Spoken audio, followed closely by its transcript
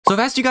So I've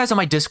asked you guys on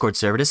my Discord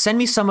server to send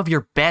me some of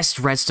your best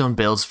redstone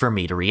builds for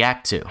me to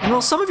react to. And well,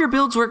 some of your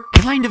builds were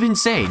kind of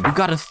insane. You've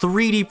got a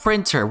 3D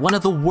printer, one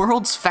of the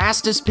world's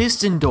fastest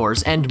piston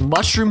doors, and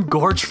Mushroom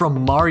Gorge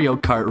from Mario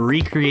Kart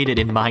recreated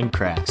in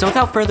Minecraft. So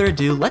without further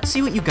ado, let's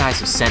see what you guys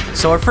have sent me.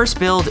 So our first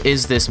build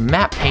is this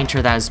map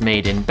painter that is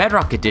made in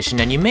Bedrock Edition,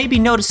 and you may be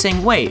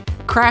noticing, wait,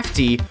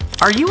 Crafty,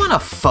 are you on a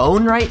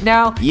phone right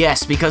now?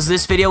 Yes, because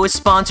this video is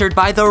sponsored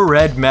by the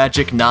Red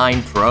Magic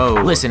 9 Pro.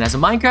 Listen, as a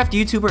Minecraft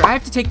YouTuber, I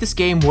have to take this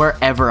game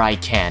wherever I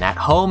can. At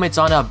home, it's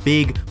on a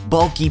big,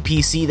 bulky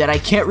PC that I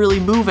can't really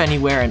move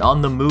anywhere, and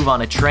on the move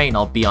on a train,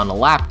 I'll be on a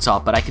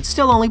laptop, but I can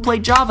still only play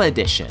Java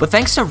Edition. But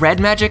thanks to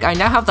Red Magic, I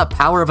now have the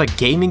power of a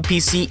gaming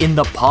PC in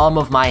the palm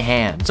of my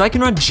hand. So I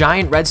can run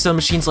giant redstone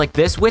machines like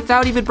this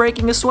without even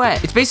breaking a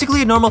sweat. It's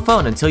basically a normal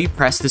phone until you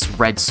press this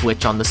red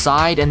switch on the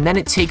side, and then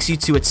it takes you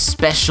to its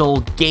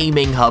special gaming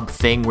hub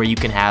thing where you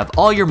can have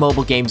all your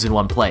mobile games in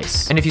one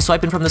place. And if you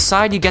swipe in from the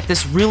side, you get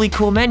this really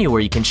cool menu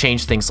where you can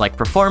change things like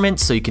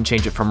performance, so you can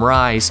change it from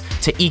Rise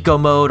to Eco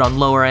mode on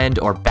lower end,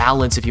 or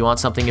balance if you want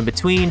something in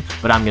between,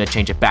 but I'm gonna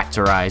change it back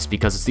to Rise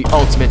because it's the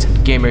ultimate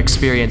gamer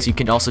experience. You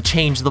can also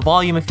change the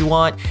volume if you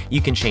want,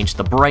 you can change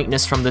the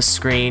brightness from this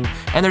screen,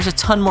 and there's a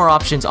ton more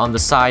options on the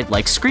side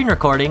like screen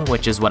recording,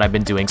 which is what I've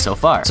been doing so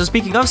far. So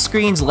speaking of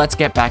screens, let's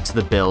get back to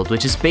the build,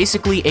 which is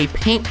basically a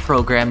paint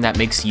program that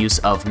makes use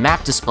of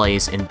map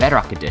displays in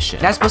Bedrock Edition.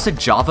 It has both a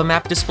Java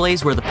map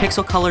displays where the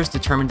pixel color is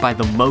determined by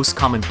the most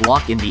common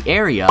block in the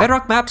area.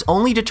 Bedrock maps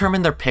only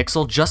determine their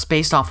pixel just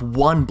based off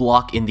one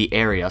block in the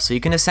area, so you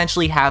can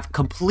essentially have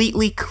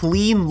completely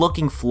clean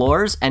looking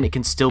floors and it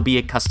can still be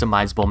a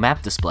customizable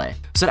map display.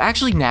 So to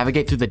actually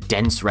navigate through the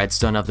dense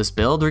redstone of this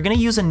build, we're gonna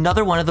use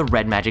another one of the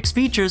Red Magic's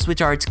features,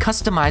 which are its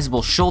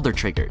customizable shoulder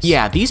triggers.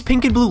 Yeah, these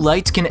pink and blue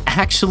lights can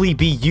actually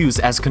be used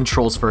as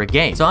controls for a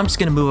game. So I'm just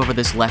gonna move over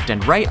this left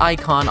and right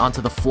icon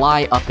onto the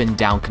fly up and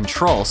down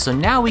control, so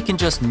now we can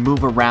just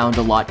move around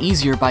a lot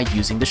easier by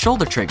using the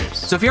shoulder triggers.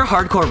 So if you're a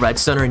hardcore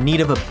redstoner in need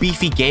of a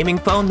beefy gaming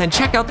phone, then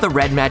check out the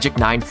Red Magic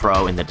 9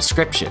 Pro in the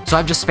description. So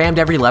I've just spammed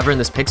every lever in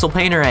this pixel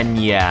painter,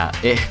 and yeah,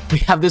 we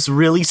have this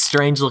really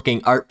strange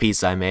looking art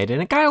piece I made,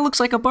 and it kind of looks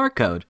like a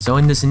barcode. So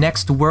in this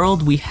next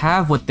world, we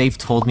have what they've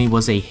told me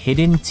was a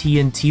hidden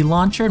TNT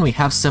launcher, and we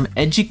have some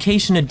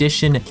Education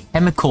Edition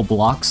chemical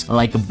blocks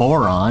like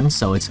boron,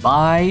 so it's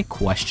by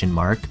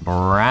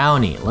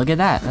brownie. Look at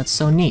that, that's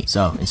so neat.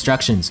 So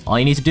instructions, all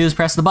you need to do is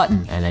press the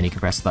button, and then you can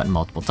press the button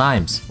multiple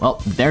times.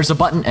 Well, there's a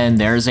button and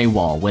there's a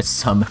wall with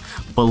some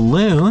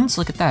balloons.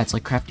 Look at that, it's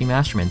like Crafty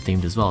Masterman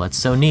themed as well. That's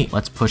so neat.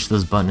 Let's push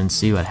this button and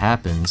see what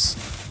happens.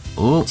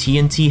 Ooh,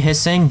 TNT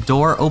hissing,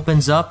 door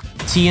opens up,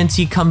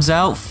 TNT comes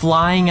out,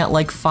 flying at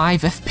like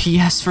 5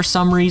 FPS for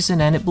some reason,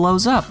 and it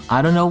blows up.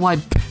 I don't know why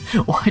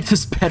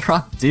does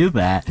Bedrock do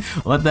that?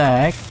 What the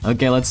heck?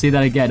 Okay, let's see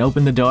that again.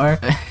 Open the door.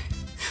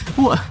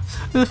 What?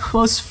 The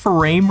most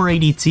frame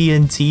ratey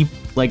TNT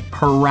like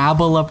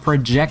parabola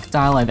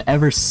projectile I've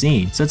ever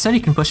seen. So it said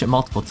you can push it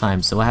multiple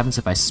times. So what happens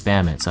if I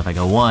spam it? So if I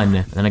go 1,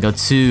 and then I go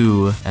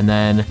 2, and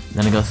then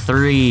I go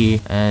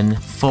 3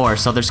 and 4.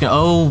 So there's gonna,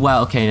 oh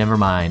wow, okay, never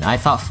mind. I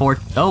thought 4.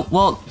 Oh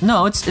well,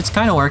 no, it's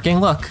kind of working.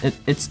 Look,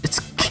 it's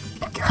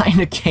kind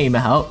of came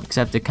out,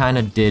 except it kind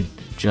of did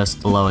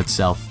just blow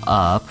itself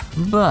up,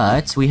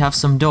 but we have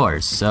some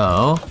doors,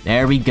 so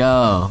there we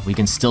go. We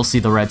can still see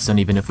the redstone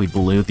even if we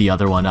blew the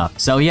other one up.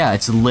 So yeah,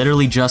 it's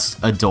literally just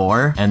a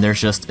door, and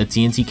there's just a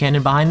TNT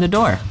cannon behind the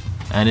door.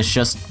 And it's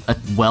just a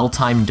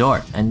well-timed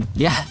door. And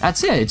yeah,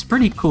 that's it. It's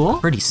pretty cool.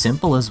 Pretty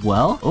simple as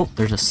well. Oh,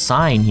 there's a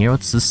sign here.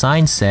 What's the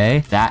sign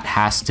say? That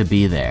has to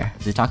be there.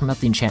 Is it talking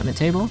about the enchantment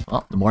table?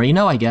 Well, the more you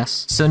know, I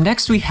guess. So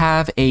next we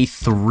have a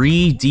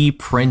 3D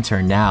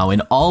printer. Now, in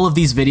all of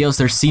these videos,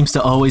 there seems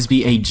to always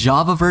be a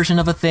Java version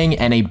of a thing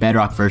and a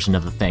Bedrock version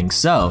of a thing.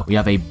 So we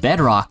have a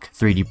Bedrock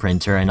 3D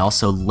printer, and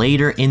also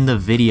later in the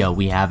video,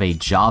 we have a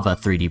Java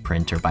 3D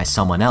printer by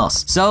someone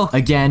else. So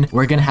again,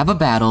 we're gonna have a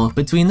battle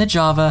between the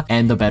Java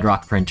and the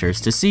Bedrock printers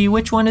to see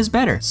which one is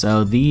better.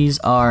 So these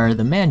are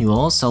the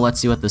manuals. So let's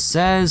see what this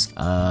says.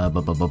 Blah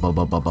blah blah blah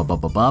blah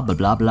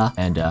blah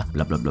and blah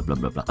blah blah blah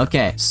blah blah.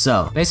 Okay,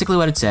 so basically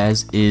what it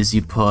says is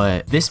you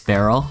put this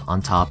barrel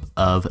on top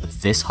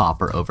of this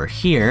hopper over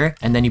here,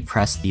 and then you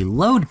press the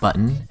load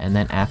button, and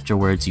then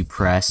afterwards you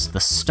press the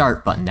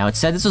start button. Now it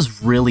said this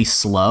was really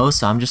slow,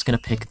 so I'm just gonna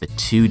pick the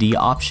 2D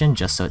option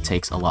just so it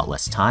takes a lot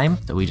less time.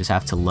 So we just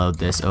have to load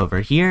this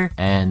over here,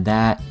 and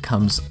that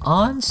comes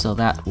on, so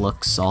that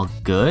looks all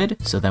good.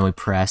 So then we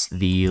press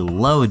the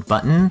load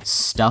button.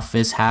 Stuff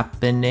is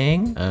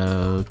happening.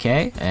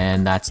 Okay,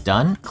 and that's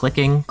done.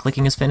 Clicking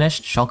is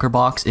finished. Shulker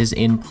box is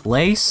in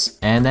place.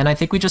 And then I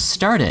think we just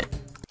start it.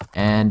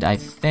 And I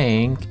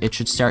think it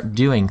should start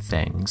doing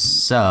things.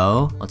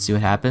 So let's see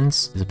what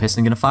happens. Is the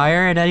piston gonna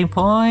fire at any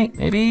point?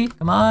 Maybe?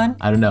 Come on.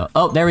 I don't know.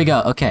 Oh, there we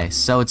go. Okay,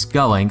 so it's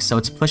going. So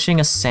it's pushing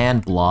a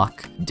sand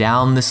block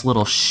down this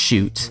little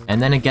chute.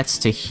 And then it gets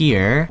to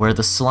here where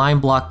the slime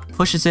block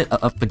pushes it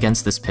up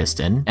against this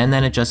piston, and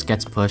then it just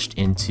gets pushed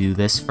into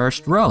this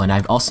first row. And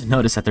I've also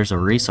noticed that there's a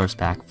resource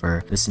pack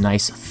for this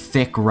nice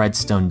thick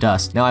redstone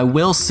dust. Now I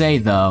will say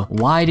though,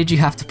 why did you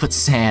have to put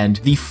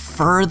sand the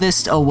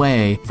furthest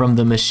away from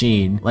the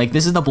machine? Like,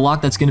 this is the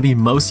block that's going to be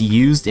most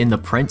used in the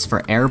prints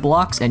for air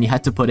blocks, and you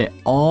had to put it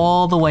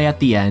all the way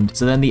at the end,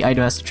 so then the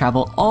item has to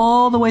travel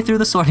all the way through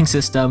the sorting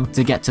system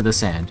to get to the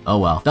sand. Oh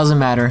well, doesn't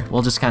matter.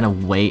 We'll just kind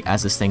of wait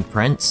as this thing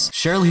prints.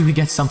 Surely we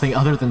get something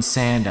other than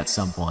sand at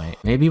some point.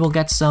 Maybe we'll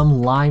get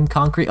some lime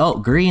concrete. Oh,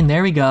 green,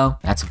 there we go.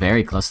 That's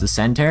very close to the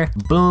center.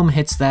 Boom,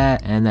 hits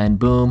that, and then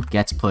boom,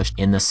 gets pushed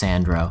in the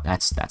sand row.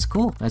 That's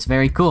cool. That's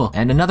very cool.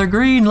 And another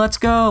green, let's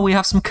go. We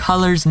have some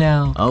colors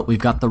now. Oh, we've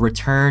got the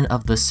return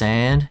of the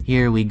sand.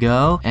 Here we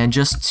go. And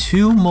just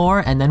 2 more,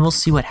 and then we'll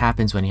see what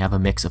happens when you have a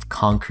mix of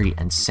concrete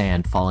and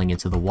sand falling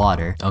into the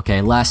water.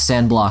 Okay, last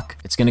sand block.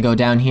 It's gonna go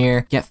down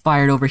here, get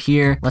fired over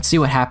here. Let's see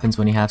what happens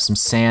when you have some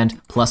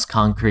sand plus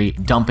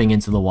concrete dumping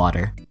into the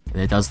water.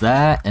 It does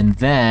that, and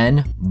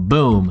then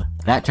boom,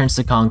 that turns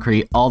to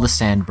concrete, all the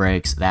sand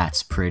breaks.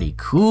 That's pretty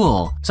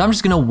cool. So I'm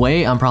just gonna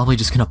wait. I'm probably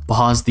just gonna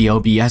pause the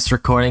OBS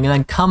recording and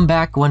then come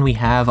back when we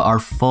have our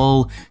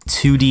full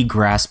 2D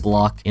grass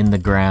block in the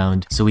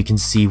ground so we can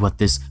see what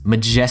this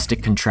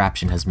majestic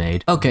contraption has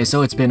made. Okay,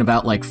 so it's been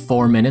about like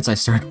 4 minutes. I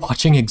started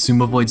watching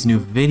Exumavoid's new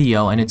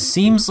video, and it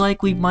seems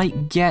like we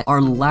might get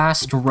our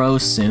last row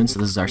soon. So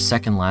this is our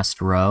second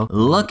last row.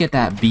 Look at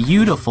that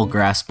beautiful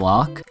grass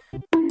block.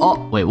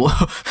 Oh, wait, whoa.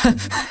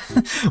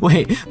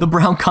 Wait, the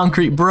brown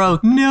concrete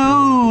broke.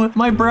 No,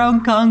 my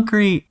brown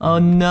concrete. Oh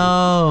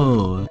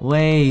no.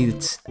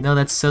 Wait, no,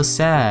 that's so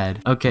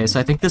sad. Okay, so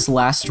I think this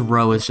last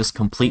row is just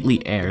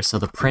completely air. So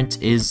the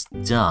print is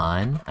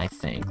done, I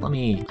think.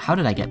 How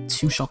did I get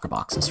 2 shulker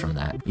boxes from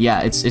that? Yeah,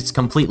 it's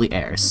completely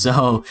air.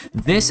 So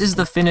this is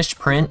the finished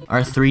print,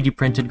 our 3D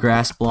printed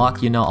grass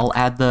block. You know, I'll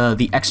add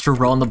the extra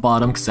row on the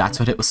bottom because that's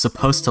what it was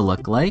supposed to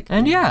look like.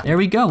 And yeah, there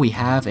we go. We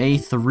have a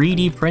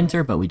 3D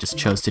printer, but we just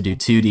chose to do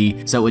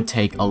 2D, so it would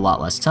take a lot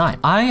less time.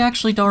 I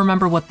actually don't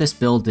remember what this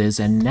build is,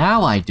 and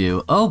now I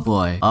do. Oh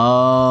boy.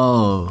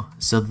 Oh,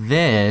 so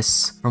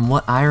this, from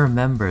what I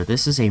remember,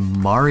 this is a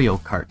Mario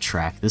Kart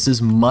track. This is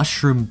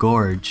Mushroom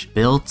Gorge,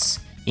 built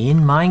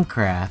in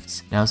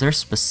Minecraft. Now, is there a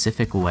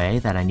specific way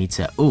that I need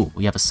to... Oh,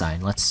 we have a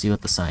sign. Let's see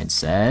what the sign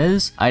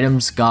says.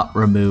 Items got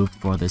removed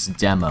for this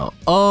demo.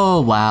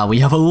 Oh, wow. We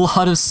have a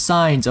lot of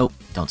signs. Oh,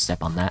 don't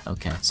step on that.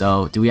 Okay.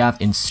 So, do we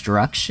have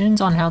instructions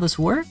on how this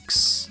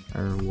works?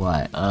 Or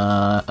what?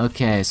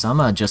 Okay, so I'm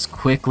gonna just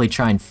quickly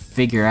try and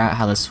figure out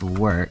how this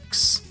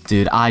works.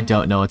 Dude, I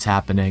don't know what's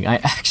happening. I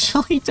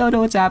actually don't know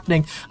what's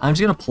happening. I'm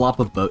just gonna plop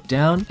a boat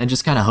down and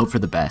just kind of hope for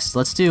the best.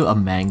 Let's do a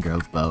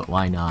mangrove boat.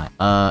 Why not?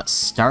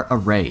 Start a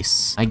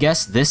race. I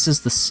guess this is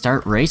the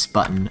start race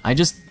button. I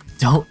just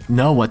don't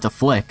know what to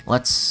flick.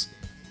 Let's...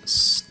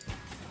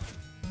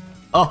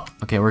 Oh,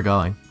 okay, we're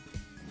going.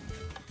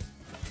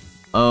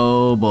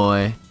 Oh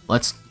boy.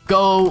 Let's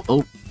go.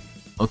 Oh,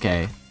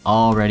 okay.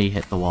 Already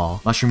hit the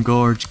wall. Mushroom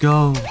Gorge,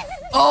 go.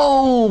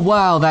 Oh,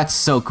 wow, that's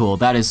so cool.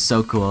 That is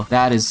so cool.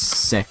 That is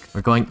sick.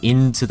 We're going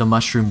into the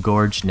Mushroom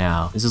Gorge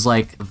now. This is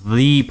like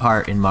the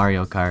part in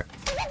Mario Kart.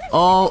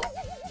 Oh,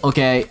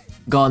 okay.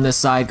 Go on this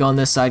side, go on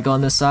this side, go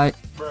on this side.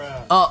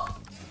 Oh,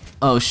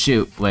 oh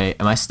shoot. Wait,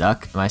 am I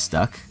stuck? Am I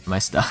stuck? Am I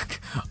stuck?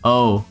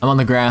 Oh, I'm on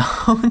the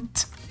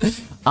ground.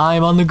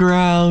 I'm on the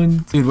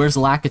ground. Dude, where's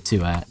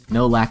Lakitu at?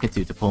 No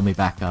Lakitu to pull me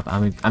back up.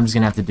 I'm just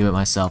gonna have to do it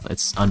myself.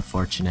 It's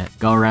unfortunate.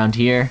 Go around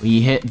here.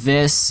 We hit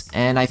this,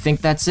 and I think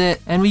that's it.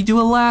 And we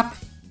do a lap.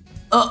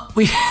 Oh,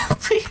 we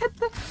hit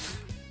the...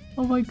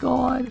 Oh my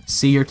god.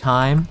 See your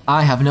time?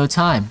 I have no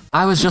time.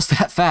 I was just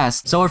that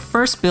fast. So our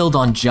first build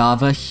on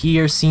Java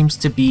here seems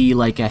to be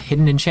like a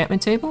hidden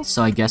enchantment table.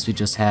 So I guess we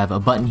just have a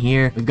button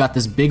here. We've got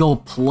this big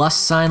old plus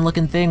sign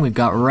looking thing. We've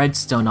got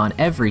redstone on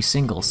every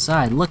single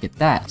side. Look at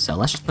that. So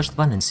let's just push the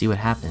button and see what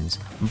happens.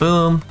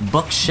 Boom.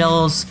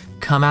 Bookshelves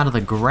come out of the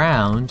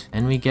ground,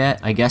 and we get,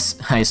 I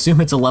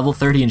assume it's a level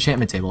 30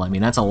 enchantment table. I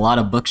mean, that's a lot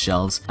of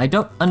bookshelves. I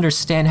don't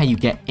understand how you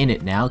get in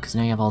it now, because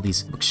now you have all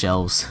these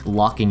bookshelves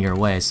blocking your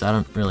way, so I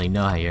don't really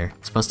know how you're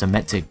supposed to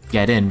meant to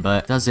get in,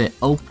 but does it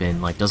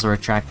open? Like, does it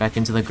retract back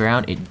into the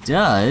ground? It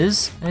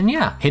does, and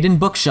yeah, hidden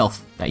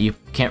bookshelf that you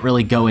can't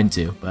really go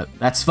into, but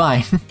that's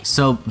fine.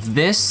 So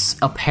this,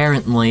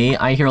 apparently,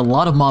 I hear a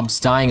lot of mobs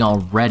dying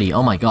already.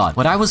 Oh my god.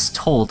 What I was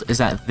told is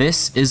that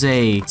this is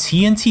a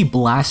TNT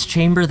blast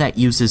chamber that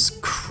uses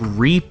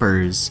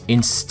creepers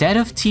instead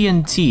of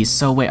TNT.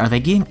 So wait, are they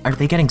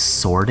getting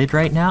sorted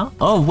right now?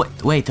 Oh,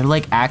 wait, they're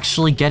like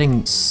actually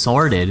getting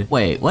sorted.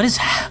 Wait, what is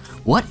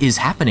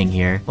happening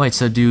here? Wait,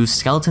 so do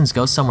skeletons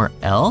go somewhere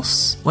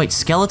else? Wait,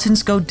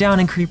 skeletons go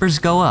down and creepers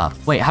go up.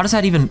 Wait, how does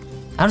that even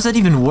How does that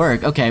even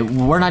work? Okay,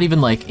 we're not even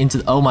like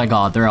into, oh my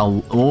god,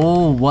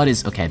 what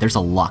is, okay, there's a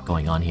lot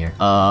going on here.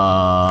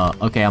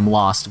 Okay, I'm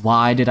lost.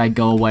 Why did I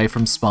go away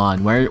from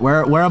spawn? Where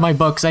are my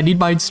books? I need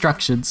my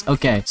instructions.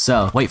 Okay,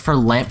 so wait for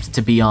lamp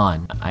to be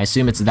on. I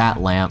assume it's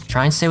that lamp.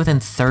 Try and stay within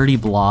 30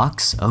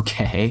 blocks.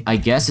 Okay, I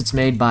guess it's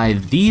made by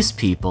these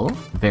people.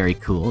 Very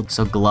cool.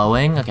 So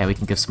glowing. Okay, we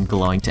can give some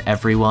glowing to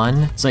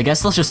everyone. So I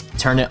guess let's just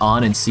turn it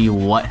on and see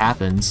what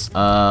happens.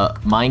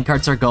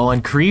 Minecarts are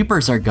going,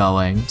 creepers are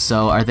going.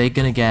 So are they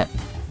gonna get,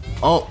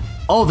 oh,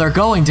 they're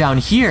going down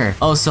here.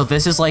 Oh, so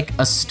this is like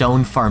a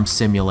stone farm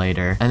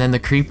simulator. And then the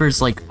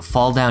creepers like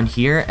fall down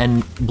here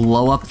and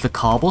blow up the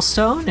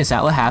cobblestone? Is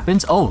that what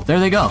happens? Oh, there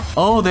they go.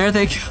 Oh, there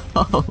they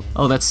go.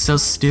 Oh, that's so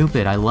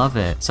stupid. I love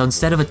it. So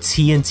instead of a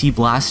TNT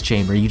blast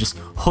chamber, you just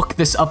hook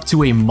this up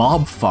to a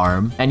mob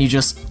farm and you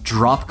just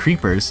drop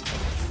creepers.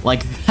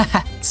 Like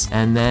that.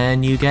 And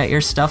then you get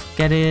your stuff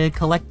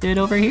collected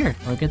over here.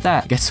 Look at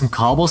that. Get some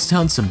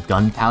cobblestone, some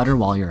gunpowder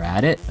while you're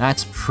at it.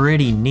 That's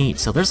pretty neat.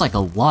 So there's like a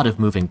lot of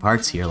moving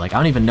parts here. Like I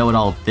don't even know what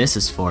all of this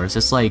is for. Is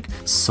this like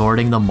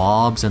sorting the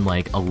mobs and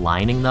like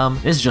aligning them?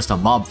 This is just a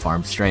mob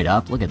farm straight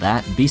up. Look at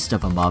that. Beast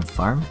of a mob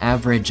farm.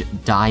 Average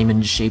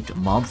diamond shaped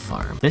mob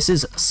farm. This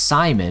is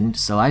Simon.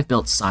 So I've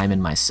built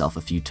Simon myself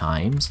a few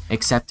times,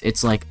 except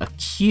it's like a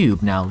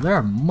cube. Now there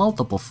are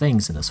multiple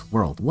things in this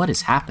world. What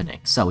is happening?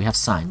 So we have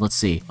Simon. Let's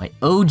see. My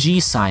OG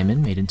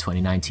Simon, made in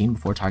 2019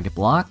 before target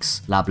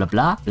blocks. Blah, blah,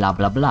 blah, blah,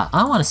 blah, blah.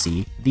 I want to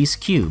see these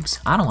cubes.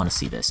 I don't want to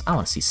see this. I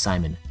want to see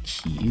Simon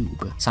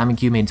Cube. Simon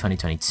Cube made in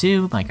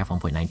 2022,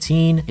 Minecraft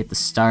 1.19. Hit the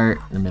start,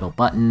 the middle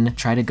button.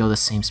 Try to go the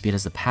same speed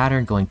as the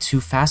pattern. Going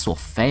too fast will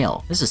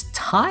fail. This is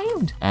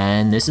timed.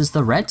 And this is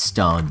the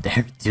redstone.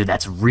 There, dude,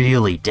 that's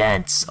really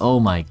dense. Oh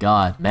my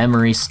god.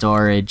 Memory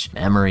storage,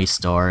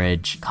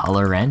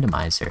 color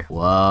randomizer.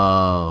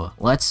 Whoa.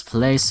 Let's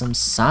play some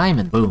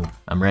Simon. Boom.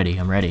 I'm ready.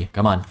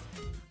 Come on.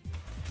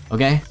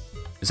 Okay.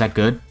 Is that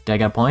good? Did I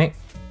get a point?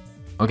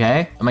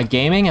 Okay. Am I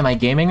gaming?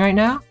 Right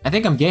now? I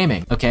think I'm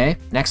gaming. Okay.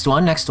 Next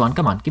one.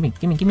 Come on. Give me.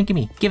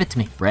 Give it to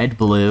me. Red,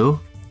 blue,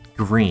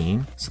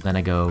 green. So then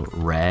I go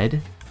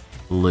red,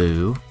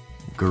 blue,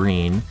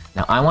 green.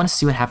 Now I want to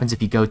see what happens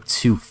if you go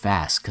too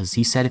fast, because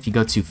he said if you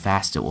go too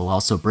fast, it will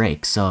also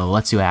break. So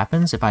let's see what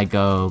happens if I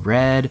go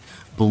red,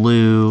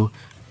 blue,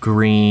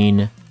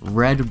 green,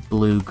 red,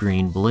 blue,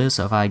 green, blue.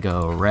 So if I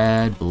go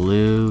red,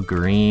 blue,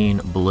 green,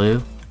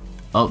 blue.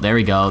 Oh, there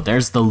we go.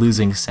 There's the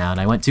losing sound.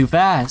 I went too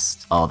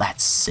fast. Oh,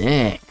 that's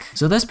sick.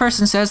 So this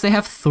person says they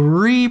have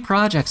 3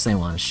 projects they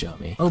want to show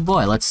me. Oh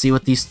boy, let's see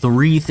what these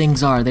 3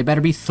 things are. They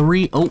better be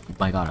 3. Oh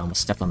my god, I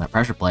almost stepped on that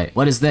pressure plate.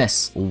 What is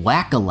this?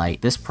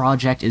 Whack-a-lite. This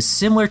project is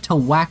similar to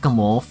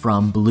Whack-a-mole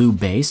from Blue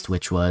Based,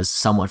 which was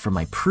somewhat from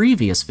my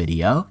previous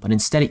video, but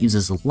instead it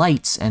uses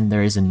lights and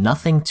there is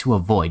nothing to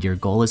avoid. Your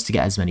goal is to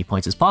get as many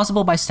points as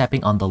possible by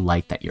stepping on the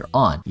light that you're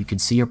on. You can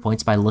see your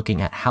points by looking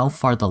at how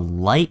far the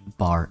light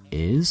bar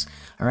is.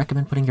 I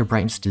recommend putting your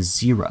brightness to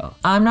 0.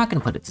 I'm not gonna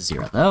put it to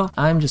 0 though.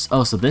 I'm just,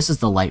 oh, so this is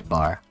the light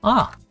bar.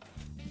 Ah.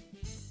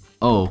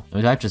 Oh,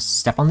 did I just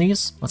step on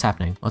these? What's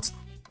happening? What?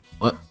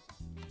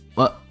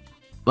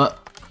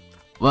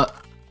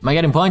 Am I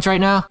getting points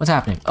right now? What's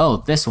happening? Oh,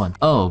 this one.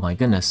 Oh my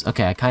goodness.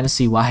 Okay, I kind of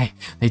see why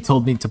they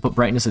told me to put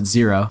brightness at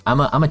 0. I'm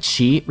a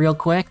cheat real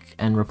quick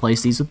and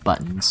replace these with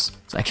buttons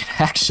so I can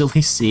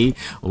actually see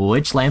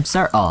which lamps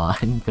are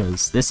on,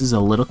 because this is a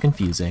little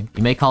confusing.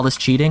 You may call this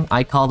cheating.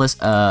 I call this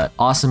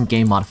awesome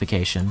game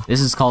modification. This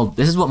is what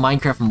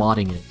Minecraft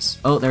modding is.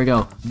 Oh, there we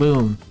go.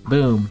 Boom,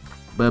 boom,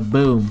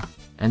 boom.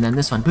 And then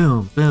this one,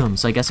 boom, boom.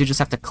 So I guess you just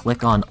have to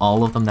click on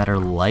all of them that are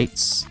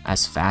lights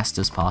as fast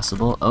as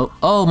possible.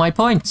 Oh, my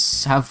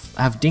points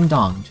have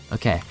ding-donged.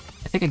 Okay,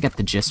 I think I get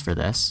the gist for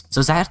this.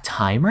 So is that a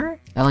timer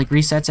that like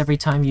resets every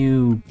time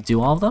you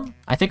do all of them?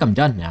 I think I'm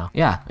done now.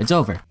 Yeah, it's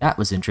over. That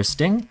was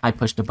interesting. I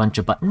pushed a bunch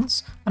of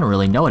buttons. I don't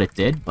really know what it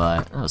did,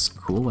 but that was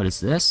cool. What is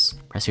this?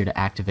 Press here to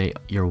activate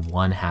your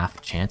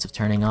 1/2 chance of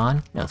turning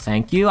on. No,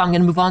 thank you. I'm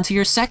gonna move on to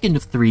your second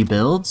of 3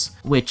 builds,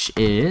 which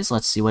is,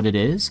 let's see what it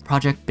is.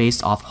 Project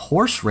based off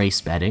horse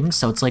race betting.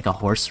 So it's like a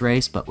horse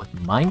race, but with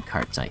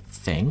minecarts, I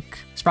think.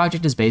 This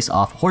project is based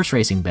off horse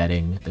racing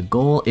betting. The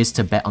goal is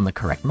to bet on the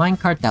correct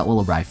minecart that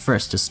will arrive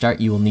first. To start,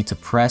 you will need to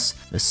press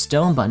the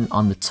stone button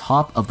on the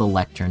top of the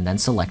lectern, then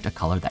select a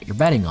color that you're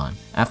betting on.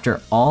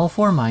 After all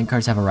 4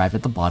 minecarts have arrived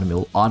at the bottom, it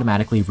will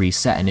automatically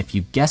reset, and if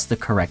you guess the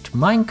correct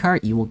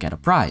minecart, you will get a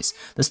prize.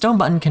 The stone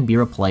button can be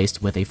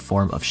replaced with a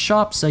form of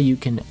shop, so you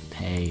can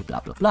pay blah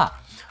blah blah.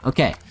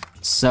 Okay,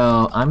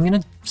 so I'm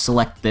gonna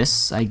select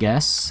this, I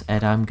guess,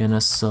 and I'm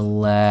gonna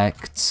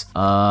select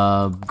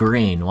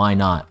green. Why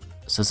not?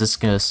 So is this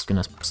gonna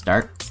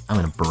start? I'm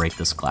gonna break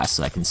this glass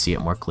so I can see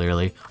it more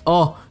clearly.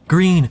 Oh,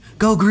 green!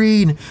 Go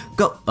green!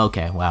 Go!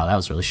 Okay, wow, that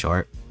was really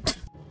short.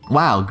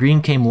 Wow,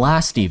 green came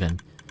last even.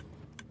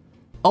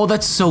 Oh,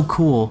 that's so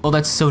cool. Oh,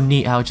 that's so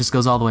neat how it just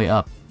goes all the way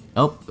up.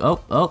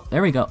 Oh,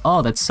 there we go.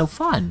 Oh, that's so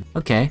fun.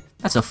 Okay,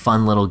 That's a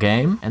fun little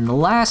game. And the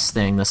last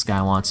thing this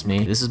guy wants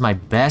me, this is my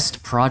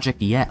best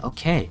project yet.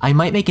 Okay, I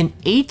might make an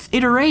 8th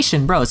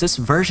iteration. Bro, is this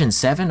version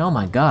 7? Oh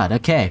my god,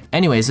 okay.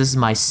 Anyways, this is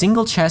my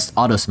single chest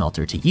auto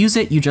smelter. To use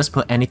it, you just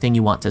put anything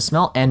you want to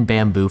smelt and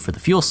bamboo for the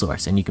fuel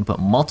source, and you can put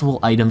multiple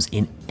items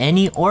in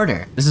any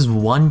order. This is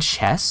one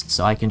chest,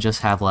 so I can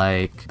just have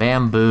like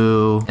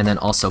bamboo, and then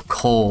also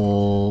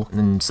coal, and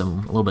then a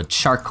little bit of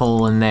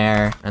charcoal in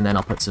there, and then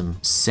I'll put some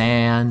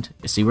sand.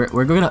 You see,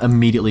 we're gonna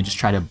immediately just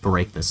try to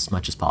break this as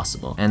much as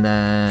possible. And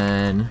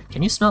then,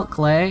 can you smelt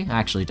clay? I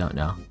actually don't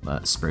know,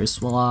 but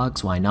spruce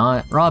logs, why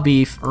not? Raw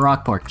beef,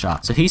 rock pork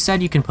chop. So he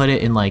said you can put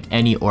it in like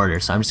any order,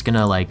 so I'm just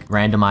gonna like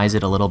randomize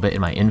it a little bit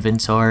in my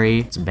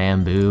inventory. Some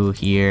bamboo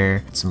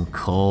here, some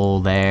coal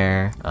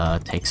there,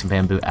 take some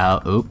bamboo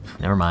out. Oop,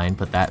 never mind,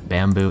 put that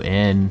bamboo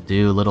in,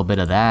 do a little bit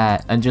of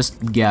that, and just,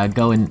 yeah,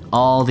 go in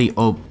all the,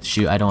 oh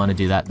shoot, I don't want to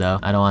do that though.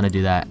 I don't want to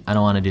do that. I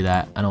don't want to do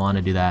that. I don't want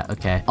to do that.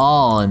 Okay,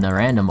 all in the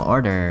random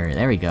order.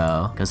 There we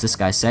go, because this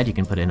guy said you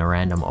can put it in a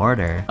random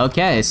order.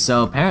 Okay,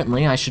 so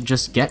apparently I should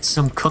just get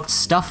some cooked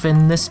stuff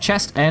in this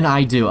chest, and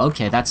I do.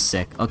 Okay, that's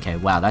sick. Okay,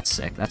 wow, that's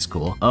sick. That's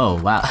cool.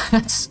 Oh wow,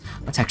 that's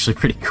actually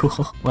pretty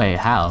cool. Wait,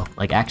 how?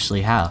 Like,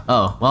 actually how?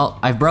 Oh, well,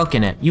 I've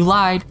broken it. You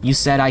lied. You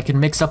said I can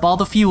mix up all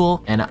the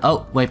fuel, and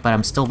oh wait, but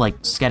I'm still like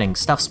getting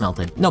stuff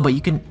smelted. No, but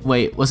you can,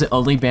 wait, was it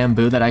only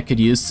bamboo that I could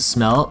use to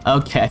smelt?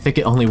 Okay, I think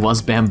it only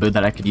was bamboo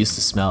that I could use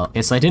to smelt.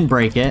 Okay, so I didn't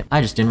break it.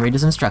 I just didn't read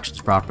his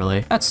instructions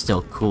properly. That's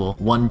still cool.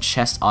 One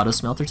chest auto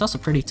smelter. It's also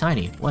pretty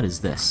tiny. What is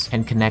this?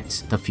 Can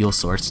connect the fuel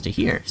source to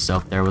here. So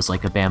if there was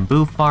like a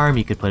bamboo farm,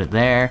 you could put it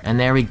there, and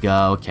there we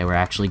go. Okay, we're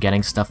actually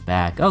getting stuff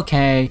back.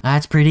 Okay,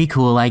 that's pretty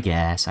cool, I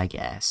guess.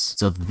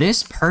 So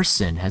this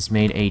person has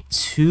made a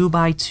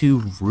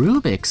 2x2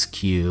 Rubiks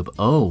Cube.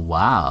 Oh,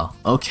 wow.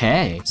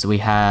 Okay, so we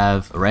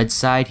have a red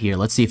side here.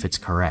 Let's see if it's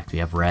correct. We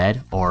have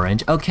red,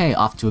 orange. Okay,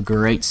 off to a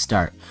great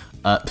start.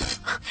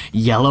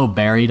 Yellow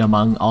buried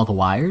among all the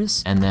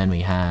wires. And then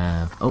we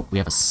have, oh, we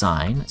have a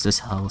sign. Does this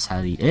tell us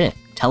how to,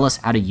 tell us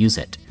how to use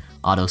it.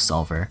 Auto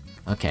solver.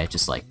 Okay,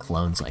 just like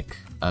clones like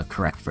a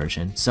correct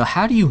version. So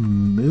how do you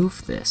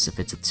move this if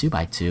it's a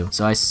 2x2?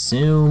 So I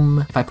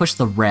assume if I push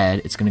the red,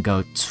 it's gonna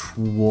go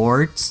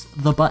towards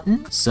the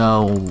button.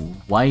 So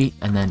white,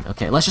 and then,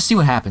 okay, let's just see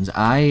what happens.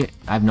 I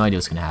have no idea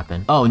what's gonna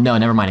happen. Oh no,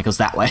 never mind, it goes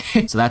that way.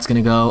 So that's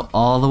gonna go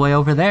all the way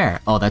over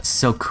there. Oh, that's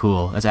so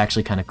cool. That's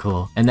actually kind of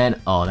cool. And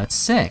then, oh, that's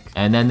sick.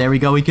 And then there we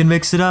go, we can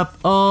mix it up.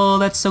 Oh,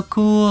 that's so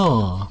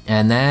cool.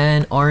 And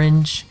then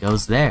orange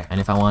goes there. And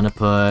if I want to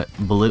put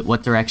blue,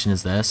 what direction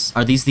is this?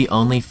 Are these the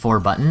only 4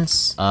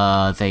 buttons?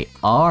 They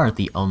are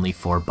the only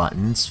 4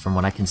 buttons from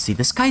what I can see.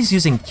 This guy's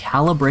using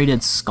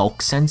calibrated skulk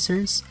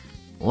sensors.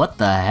 What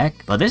the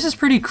heck? But this is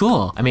pretty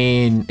cool. I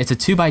mean, it's a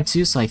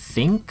 2x2, so I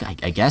think,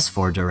 I guess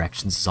 4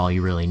 directions is all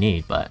you really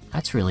need, but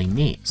that's really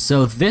neat.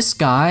 So this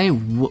guy,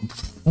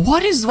 why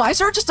is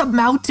there just a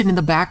mountain in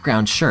the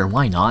background? Sure,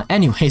 why not?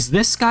 Anyways,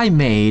 this guy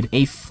made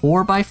a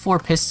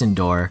 4x4 piston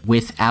door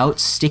without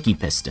sticky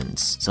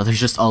pistons. So there's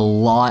just a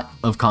lot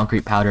of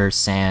concrete powder,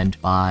 sand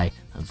by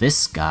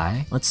this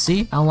guy. Let's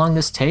see how long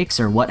this takes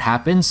or what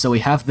happens. So we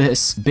have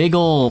this big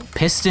ol'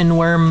 piston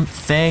worm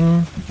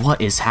thing.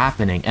 What is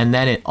happening? And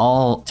then it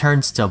all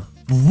turns to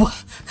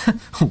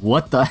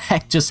what the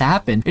heck just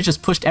happened? It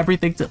just pushed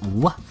everything to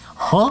what?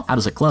 Huh? How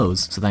does it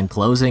close? So then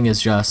closing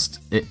is just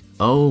it.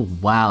 Oh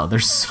wow,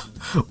 there's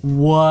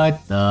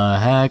what the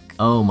heck?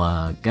 Oh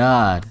my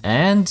god.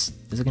 And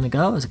is it gonna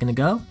go? Is it gonna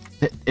go?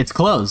 It's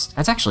closed.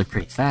 That's actually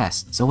pretty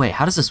fast. So wait,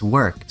 how does this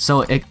work?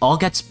 So it all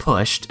gets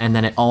pushed and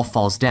then it all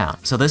falls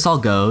down. So this all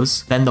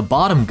goes, then the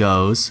bottom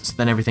goes, so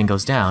then everything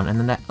goes down, and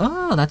then that,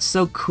 oh, that's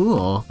so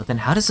cool. But then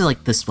how does it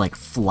like this like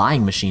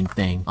flying machine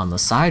thing on the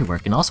side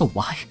work? And also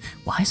why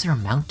is there a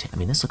mountain? I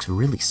mean, this looks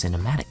really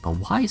cinematic, but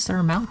why is there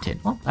a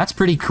mountain? Well, that's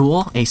pretty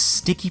cool. A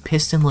sticky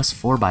pistonless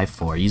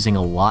 4x4 using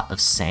a lot of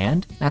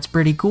sand. That's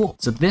pretty cool.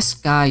 So this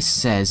guy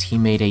says he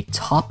made a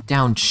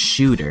top-down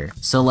shooter.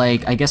 So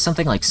like, I guess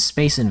something like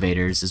Space Invaders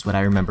is what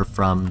I remember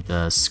from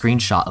the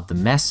screenshot of the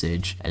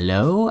message.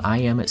 Hello, I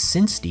am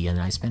Cinsty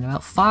and I spent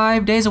about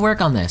 5 days of work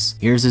on this.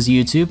 Here's his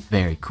YouTube.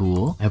 Very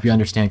cool. I hope you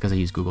understand because I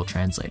use Google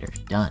Translator.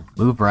 Done.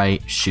 Move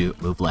right,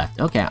 shoot, move left.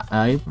 Okay,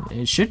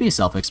 it should be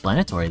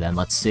self-explanatory then.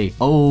 Let's see.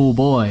 Oh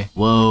boy.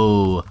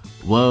 Whoa,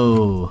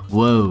 whoa,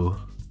 whoa.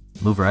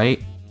 Move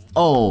right.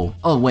 Oh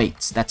wait,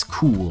 that's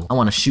cool. I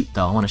want to shoot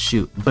though. I want to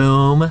shoot.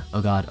 Boom.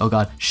 Oh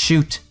god,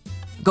 shoot.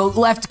 Go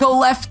left, go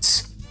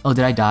left. Oh,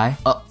 did I die?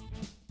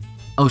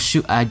 Oh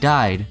shoot, I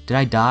died. Did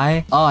I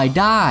die? Oh, I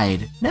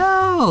died.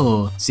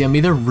 No. See, I'm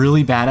either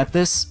really bad at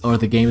this or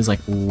the game is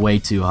like way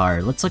too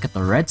hard. Let's look at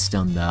the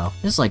redstone though.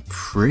 This is like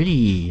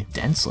pretty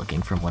dense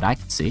looking from what I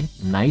can see.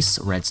 Nice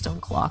redstone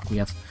clock. We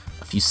have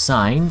a few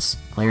signs.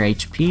 Player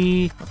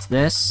HP. What's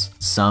this?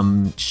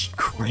 Some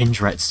cringe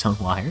redstone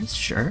wires.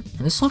 Sure.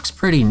 This looks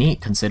pretty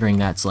neat considering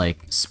that's like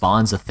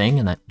spawns a thing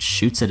and that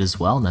shoots it as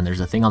well. And then there's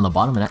a thing on the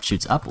bottom and that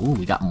shoots up. Ooh,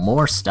 we got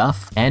more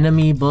stuff.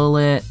 Enemy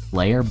bullet,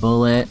 player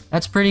bullet.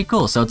 That's pretty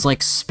cool. So it's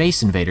like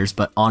Space Invaders,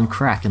 but on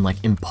crack and like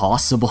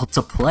impossible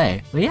to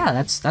play. But yeah,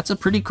 that's a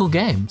pretty cool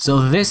game.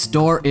 So this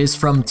door is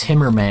from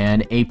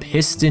Timmerman, a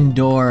piston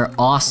door,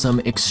 awesome,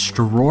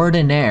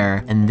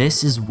 extraordinaire. And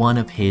this is one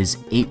of his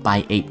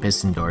 8x8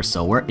 piston doors.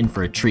 So we're in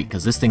for a treat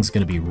because this thing's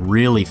gonna be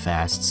really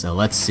fast. So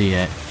let's see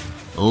it.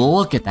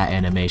 Look at that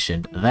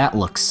animation. That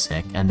looks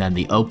sick. And then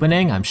the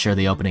opening, I'm sure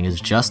the opening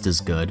is just as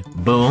good.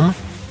 Boom.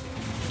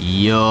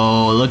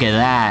 Yo, look at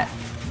that.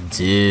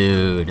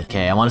 Dude.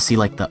 Okay, I want to see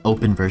like the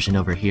open version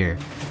over here.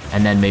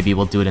 And then maybe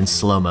we'll do it in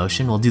slow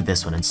motion. We'll do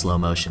this one in slow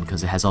motion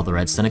because it has all the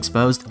redstone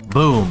exposed.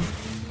 Boom.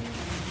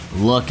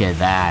 Look at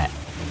that.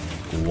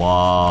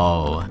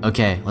 Whoa.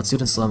 Okay, let's do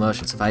it in slow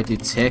motion. So if I do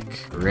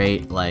tick,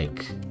 rate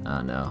like, I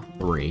don't know,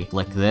 3.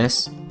 Click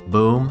this.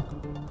 Boom.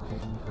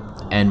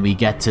 And we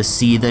get to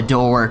see the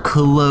door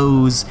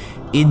close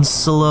in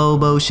slow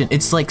motion.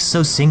 It's like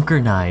so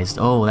synchronized.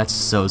 Oh, that's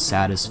so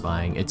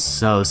satisfying. It's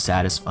so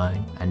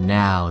satisfying. And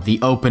now the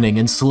opening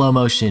in slow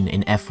motion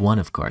in F1,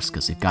 of course,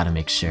 because we've got to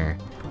make sure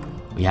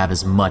we have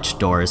as much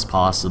door as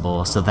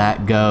possible. So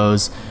that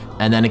goes,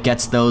 and then it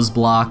gets those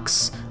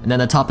blocks, and then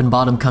the top and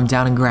bottom come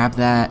down and grab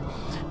that.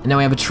 And now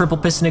we have a triple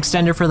piston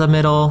extender for the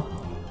middle.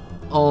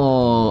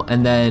 Oh,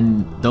 and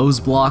then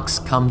those blocks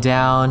come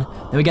down.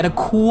 Then we get a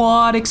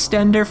quad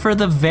extender for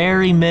the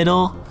very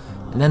middle.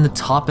 And then the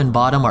top and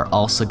bottom are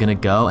also gonna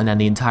go. And then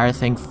the entire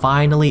thing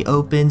finally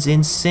opens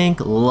in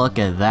sync. Look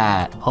at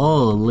that.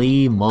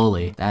 Holy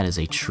moly. That is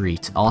a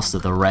treat. Also,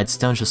 the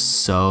redstone's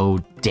just so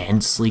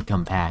densely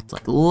compact.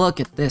 Like, look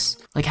at this.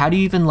 Like, how do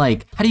you even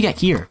like, how do you get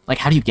here? Like,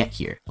 how do you get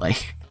here?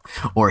 Like,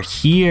 or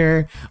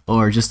here,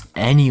 or just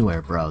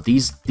anywhere, bro.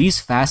 These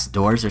fast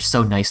doors are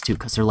so nice too,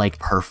 because they're like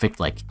perfect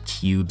like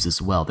cubes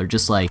as well. They're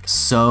just like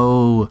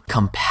so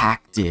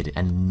compacted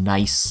and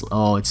nice.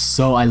 Oh, it's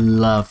so, I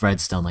love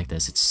redstone like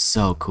this. It's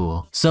so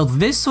cool. So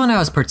this one I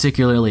was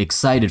particularly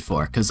excited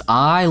for, because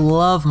I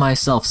love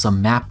myself some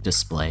map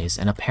displays,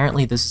 and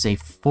apparently this is a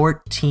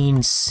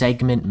 14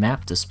 segment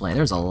map display.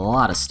 There's a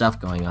lot of stuff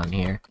going on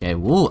here. Okay,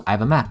 whoa, I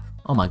have a map.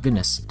 Oh my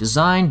goodness.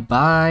 Designed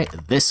by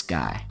this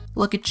guy.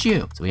 Look at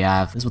you. So we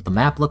have, this is what the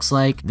map looks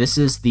like. This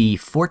is the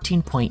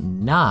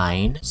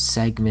 14.9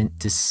 segment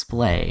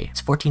display.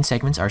 Its 14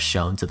 segments are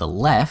shown to the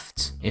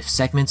left. If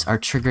segments are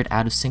triggered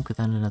out of sync with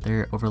one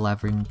another,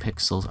 overlapping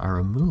pixels are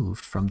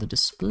removed from the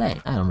display.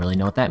 I don't really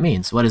know what that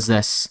means. What is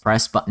this?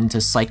 Press button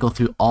to cycle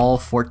through all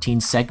 14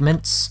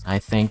 segments. I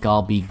think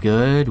I'll be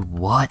good.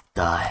 What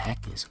the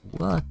heck is,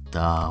 what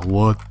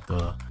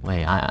the?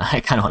 Wait,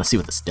 I kind of want to see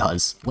what this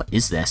does. What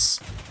is this?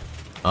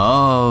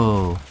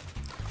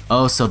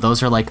 Oh, so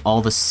those are like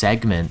all the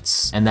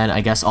segments, and then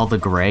I guess all the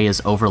gray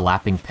is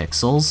overlapping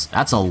pixels.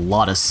 That's a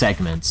lot of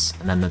segments,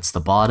 and then that's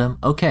the bottom.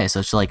 Okay, so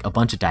it's like a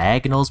bunch of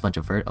diagonals, bunch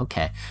of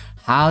okay.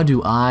 How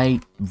do I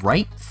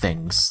write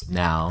things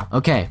now?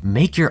 Okay,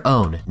 make your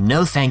own.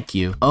 No thank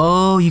you.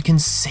 Oh, you can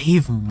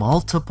save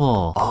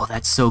multiple. Oh,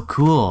 that's so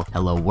cool.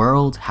 Hello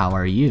world, how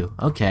are you?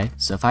 Okay,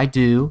 so if I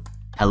do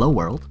hello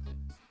world,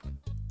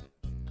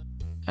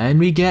 and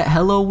we get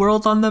hello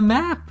world on the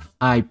map,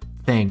 I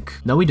think.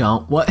 No, we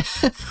don't. What?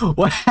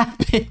 What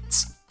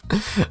happened?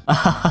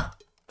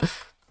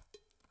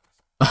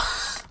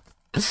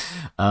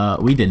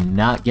 We did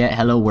not get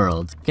hello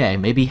world. Okay,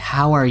 maybe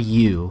how are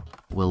you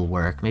will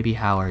work. Maybe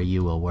how are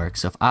you will work.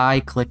 So if I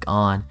click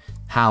on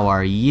how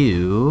are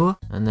you,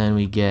 and then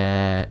we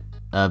get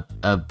I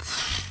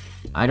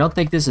don't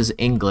think this is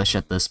English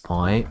at this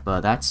point,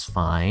 but that's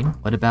fine.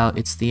 What about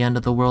it's the end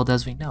of the world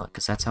as we know it?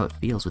 Because that's how it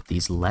feels with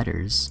these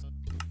letters.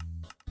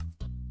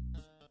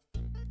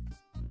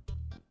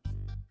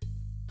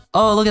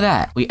 Oh, look at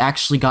that. We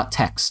actually got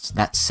text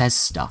that says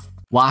stuff.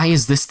 Why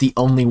is this the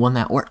only one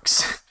that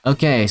works?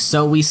 Okay,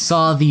 so we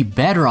saw the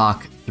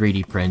Bedrock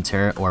 3D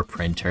printer or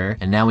printer,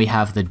 and now we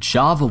have the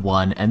Java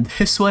one, and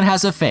this one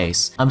has a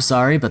face. I'm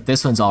sorry, but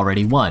this one's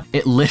already won.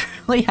 It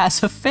literally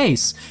has a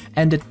face,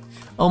 and it,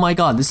 oh my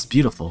god, this is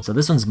beautiful. So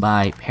this one's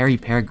by Perry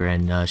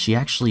Peregrine. She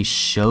actually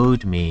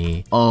showed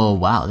me. Oh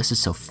wow, this is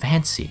so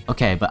fancy.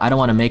 Okay, but I don't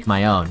want to make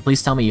my own.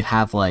 Please tell me you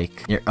have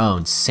like your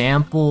own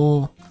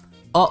sample.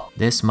 Oh,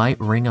 this might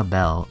ring a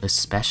bell,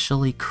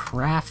 especially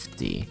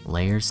crafty.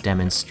 Layers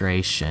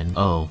demonstration.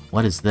 Oh,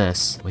 what is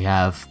this? We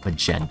have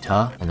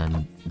magenta, and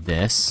then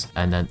this,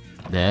 and then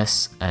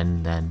this,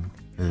 and then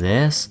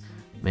this.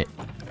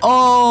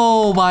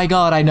 Oh my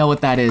god, I know what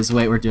that is.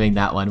 Wait, we're doing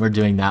that one. We're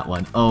doing that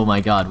one. Oh my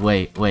god,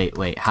 wait.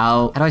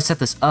 How do I set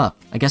this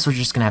up? I guess we're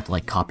just gonna have to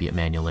like copy it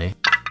manually.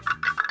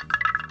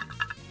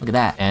 Look at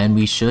that. And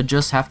we should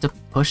just have to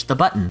push the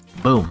button.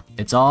 Boom.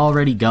 It's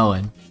already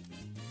going.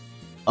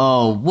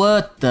 Oh,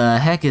 what the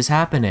heck is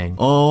happening?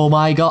 Oh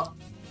my god.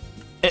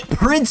 It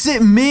prints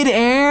it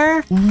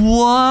mid-air?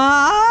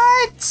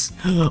 What?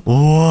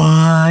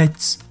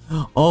 What?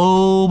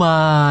 Oh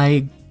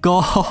my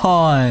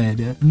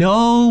god.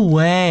 No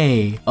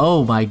way.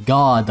 Oh my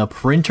god, the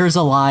printer's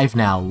alive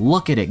now.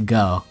 Look at it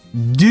go.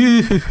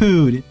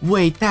 Dude,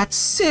 wait, that's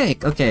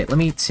sick. Okay, let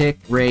me tick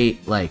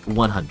rate like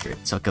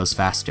 100 so it goes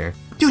faster.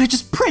 Dude, it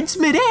just prints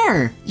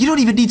midair. You don't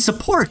even need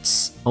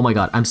supports. Oh my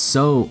god, I'm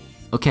so...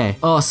 Okay.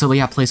 Oh, so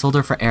yeah,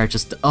 placeholder for air.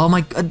 Just, oh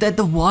my god,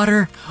 the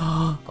water.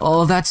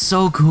 Oh, that's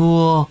so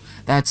cool.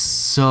 That's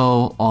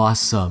so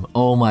awesome.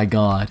 Oh my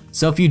god.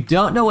 So if you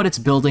don't know what it's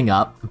building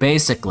up,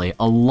 basically,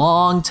 a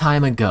long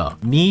time ago,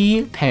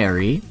 me,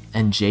 Perry,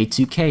 and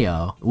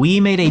J2KO, we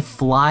made a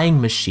flying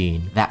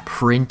machine that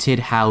printed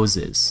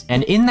houses.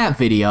 And in that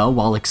video,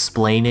 while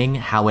explaining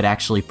how it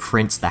actually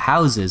prints the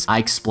houses, I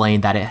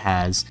explained that it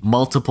has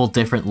multiple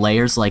different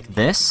layers like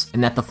this,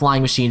 and that the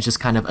flying machine just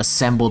kind of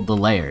assembled the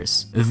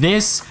layers.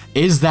 This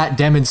is that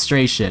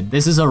demonstration.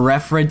 This is a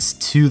reference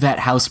to that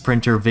house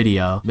printer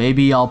video.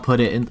 Maybe I'll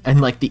put it in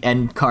like the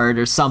end card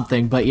or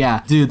something, but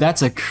yeah, dude,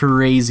 that's a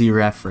crazy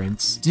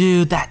reference.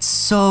 Dude, that's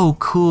so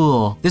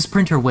cool. This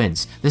printer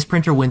wins. This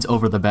printer wins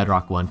over the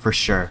Bedrock one for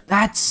sure.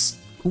 That's...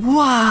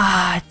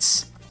 what?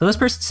 So this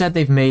person said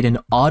they've made an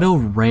auto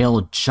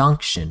rail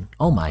junction.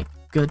 Oh my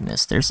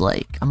goodness, there's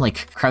like... I'm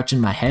like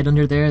crouching my head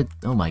under there.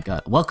 Oh my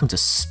god. Welcome to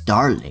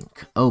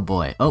Starlink. Oh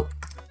boy. Oh.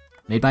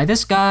 Made by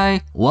this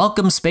guy.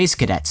 Welcome, Space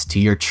Cadets, to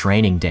your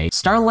training day.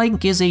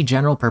 Starlink is a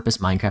general-purpose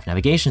Minecraft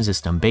navigation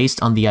system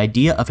based on the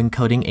idea of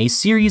encoding a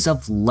series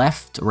of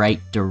left-right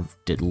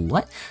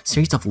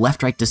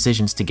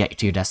decisions to get you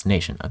to your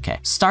destination. Okay.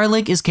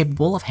 Starlink is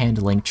capable of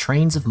handling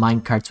trains of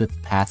minecarts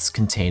with paths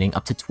containing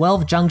up to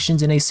 12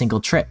 junctions in a single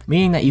trip,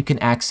 meaning that you can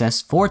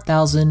access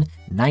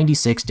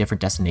 4,096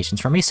 different destinations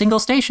from a single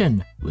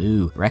station.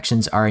 Woo.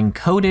 Directions are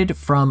encoded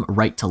from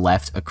right to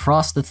left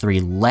across the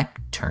 3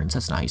 lecterns.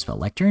 That's not how you spell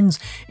lecterns.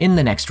 In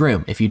the next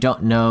room. If you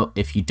don't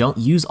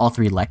use all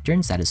 3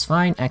 lecterns, that is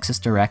fine. Access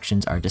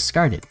directions are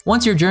discarded.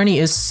 Once your journey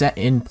is set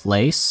in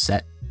place,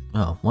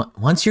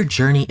 once your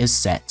journey is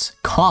set,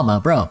 comma,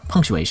 bro,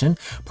 punctuation,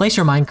 place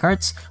your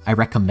minecarts. I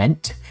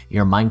recommend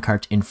your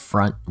minecart in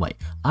front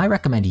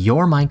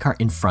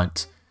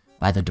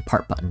by the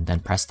depart button, then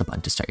press the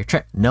button to start your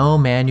trip. No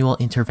manual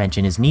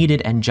intervention is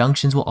needed and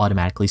junctions will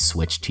automatically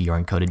switch to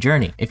your encoded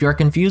journey. If you are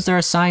confused, there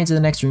are signs in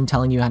the next room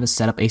telling you how to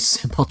set up a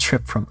simple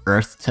trip from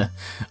Earth to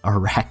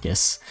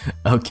Arrakis.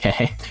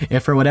 Okay.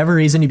 If for whatever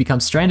reason you become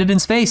stranded in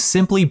space,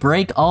 simply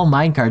break all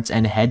minecarts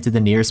and head to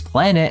the nearest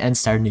planet and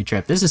start a new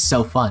trip. This is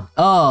so fun.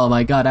 Oh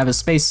my god, I have a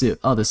spacesuit.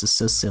 Oh, this is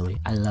so silly.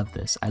 I love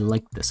this. I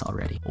like this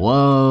already.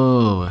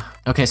 Whoa.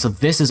 Okay, so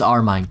this is our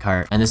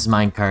minecart, and this is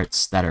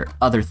minecarts that are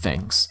other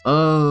things.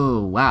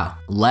 Oh, wow.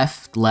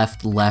 Left,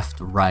 left, left,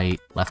 right.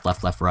 Left,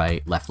 left, left,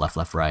 right. Left, left,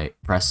 left, right.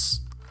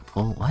 Press,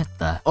 pull, what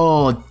the?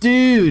 Oh,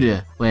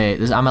 dude.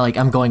 Wait,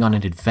 I'm going on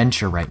an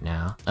adventure right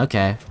now.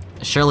 Okay.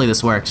 Surely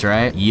this works,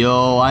 right?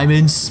 Yo, I'm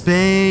in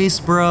space,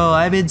 bro.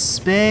 I'm in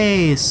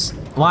space.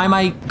 Why am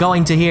I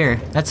going to here?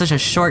 That's such a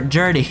short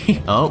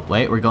journey. Oh,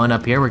 wait, we're going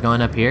up here. We're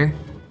going up here.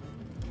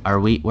 Where are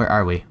we? Where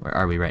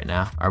are we right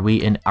now? Are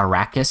we in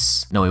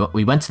Arrakis? No,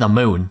 we went to the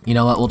moon. You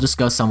know what? We'll just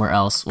go somewhere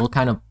else. We'll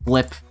kind of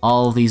flip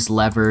all these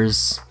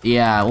levers.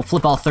 Yeah, we'll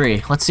flip all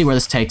 3. Let's see where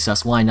this takes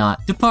us. Why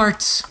not?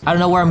 Depart. I don't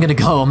know where I'm gonna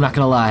go. I'm not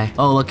gonna lie.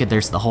 Oh, look at,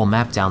 there's the whole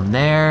map down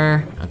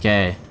there.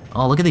 Okay.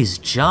 Oh, look at these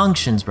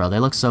junctions, bro. They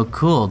look so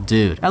cool,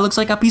 dude. That looks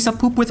like a piece of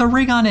poop with a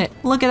ring on it.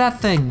 Look at that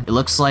thing. It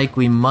looks like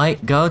we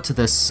might go to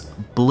this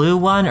blue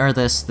one or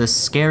this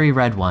scary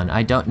red one.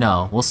 I don't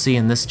know. We'll see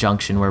in this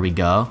junction where we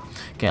go.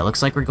 Okay, it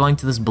looks like we're going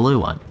to this blue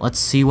one. Let's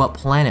see what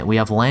planet we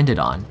have landed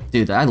on.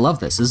 Dude, I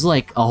love this. This is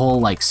like a whole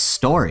like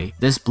story.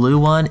 This blue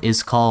one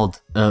is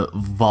called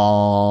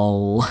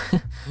Vol.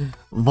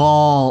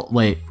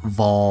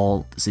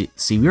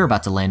 See, we were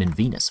about to land in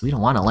Venus. We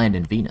don't want to land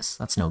in Venus.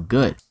 That's no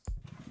good.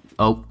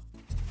 Oh.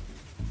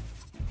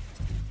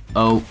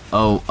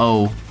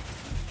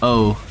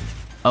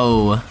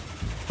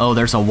 Oh,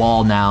 there's a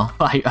wall now.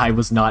 I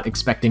was not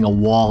expecting a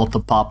wall to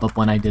pop up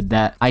when I did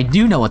that. I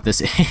do know what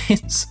this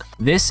is.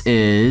 This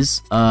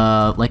is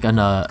like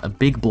a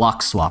big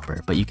block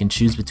swapper, but you can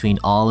choose between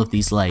all of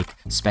these like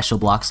special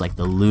blocks like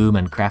the loom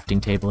and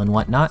crafting table and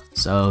whatnot.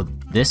 So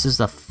this is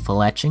the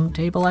fletching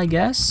table, I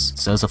guess.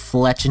 So is a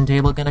fletching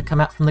table gonna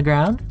come out from the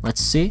ground? Let's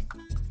see.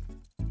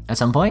 At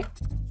some point?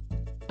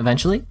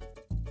 Eventually?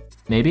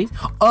 Maybe?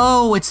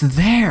 Oh, it's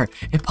there!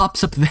 It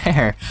pops up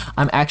there!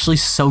 I'm actually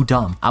so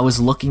dumb. I was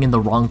looking in the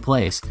wrong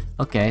place.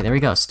 Okay, there we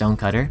go, stone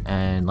cutter.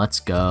 And let's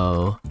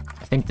go,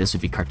 I think this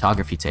would be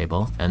cartography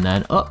table. And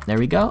then, oh, there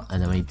we go.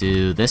 And then we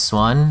do this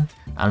one.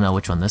 I don't know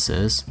which one this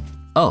is.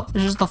 Oh,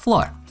 this is the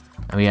floor.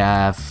 And we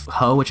have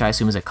hoe, which I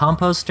assume is a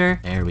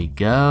composter. There we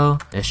go.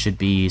 This should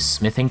be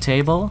smithing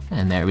table.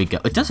 And there we go.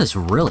 It does this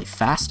really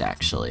fast,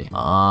 actually.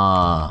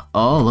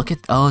 Oh, look at,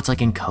 it's like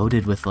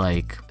encoded with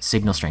like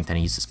signal strength and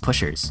it uses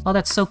pushers. Oh,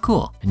 that's so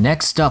cool.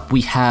 Next up,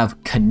 we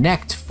have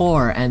Connect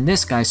 4, and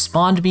this guy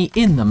spawned me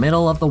in the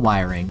middle of the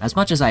wiring. As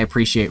much as I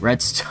appreciate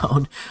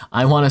redstone,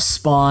 I want to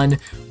spawn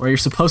where you're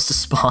supposed to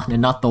spawn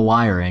and not the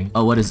wiring.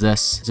 Oh, what is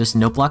this? Is this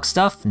note block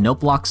stuff? Note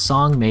block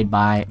song made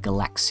by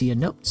Galaxia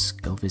Notes.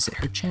 Go visit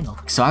her channel.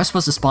 So I was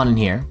supposed to spawn in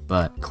here,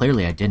 but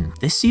clearly I didn't.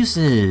 This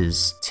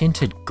uses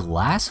tinted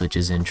glass, which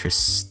is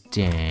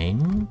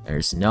interesting.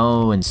 There's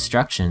no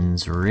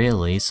instructions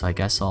really, so I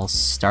guess I'll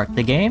start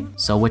the game.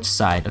 So which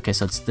side? Okay,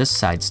 so it's this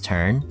side's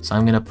turn. So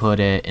I'm gonna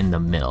put it in the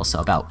middle, so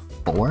about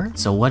 4.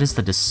 So what is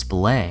the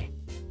display?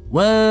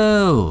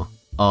 Whoa!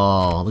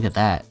 Oh, look at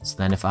that. So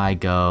then if I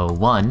go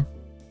 1,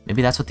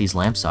 maybe that's what these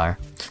lamps are.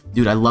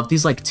 Dude, I love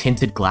these like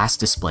tinted glass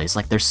displays.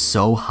 Like they're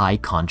so high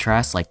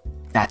contrast, like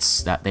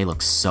they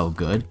look so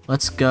good.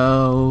 Let's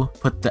go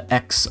put the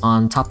X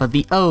on top of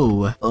the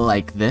O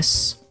like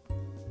this.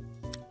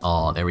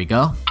 Oh, there we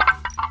go.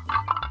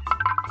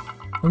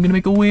 I'm gonna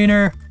make a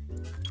wiener.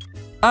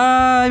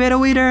 Ah, I made a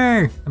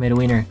wiener. I made a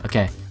wiener.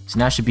 Okay, so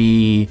now should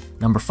be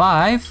number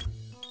 5.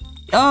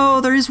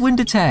 Oh, there is wind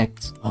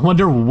detect. I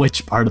wonder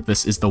which part of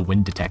this is the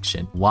wind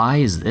detection. Why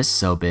is this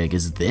so big?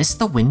 Is this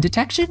the wind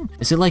detection?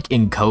 Is it like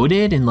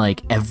encoded in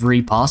like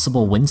every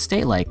possible wind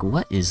state? Like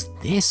what is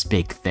this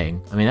big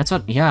thing? I mean, that's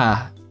what,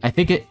 yeah. I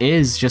think it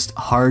is just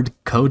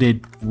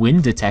hard-coded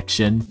wind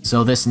detection.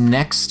 So this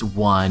next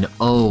one,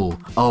 oh,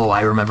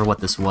 I remember what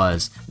this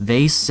was.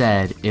 They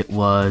said it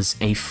was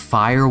a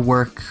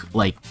firework,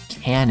 like,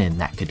 cannon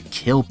that could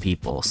kill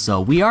people.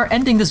 So we are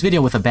ending this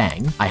video with a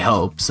bang, I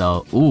hope.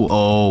 So, ooh,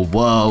 oh,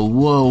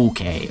 whoa,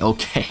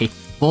 okay.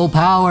 Full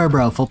power,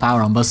 bro, full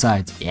power on both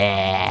sides.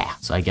 Yeah.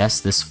 So I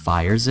guess this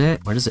fires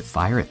it. Where does it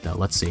fire it, though?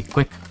 Let's see,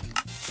 quick.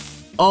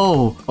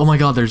 Oh my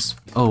God, there's,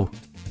 oh,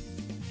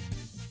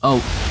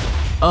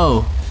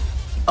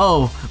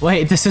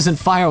 wait, this isn't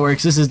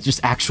fireworks, this is just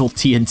actual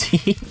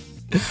TNT.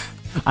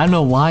 I don't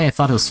know why I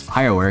thought it was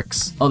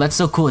fireworks. Oh, that's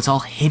so cool, it's all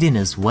hidden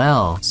as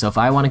well. So if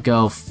I want to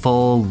go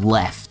full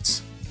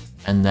left,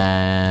 and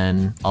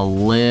then a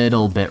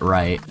little bit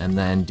right, and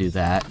then do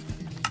that.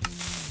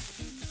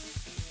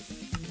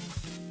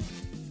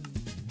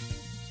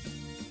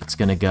 It's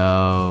gonna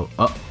go,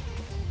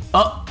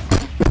 oh.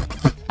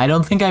 I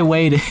don't think I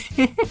waited.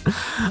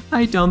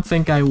 I don't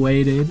think I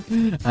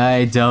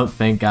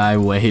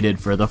waited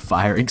for the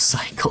firing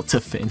cycle to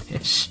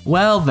finish.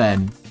 Well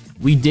then,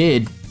 we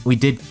did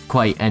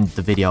quite end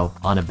the video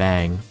on a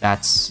bang.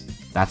 That's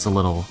a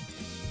little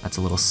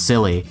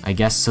silly. I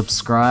guess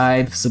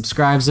subscribe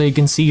so you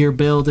can see your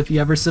build if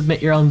you ever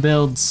submit your own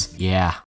builds. Yeah.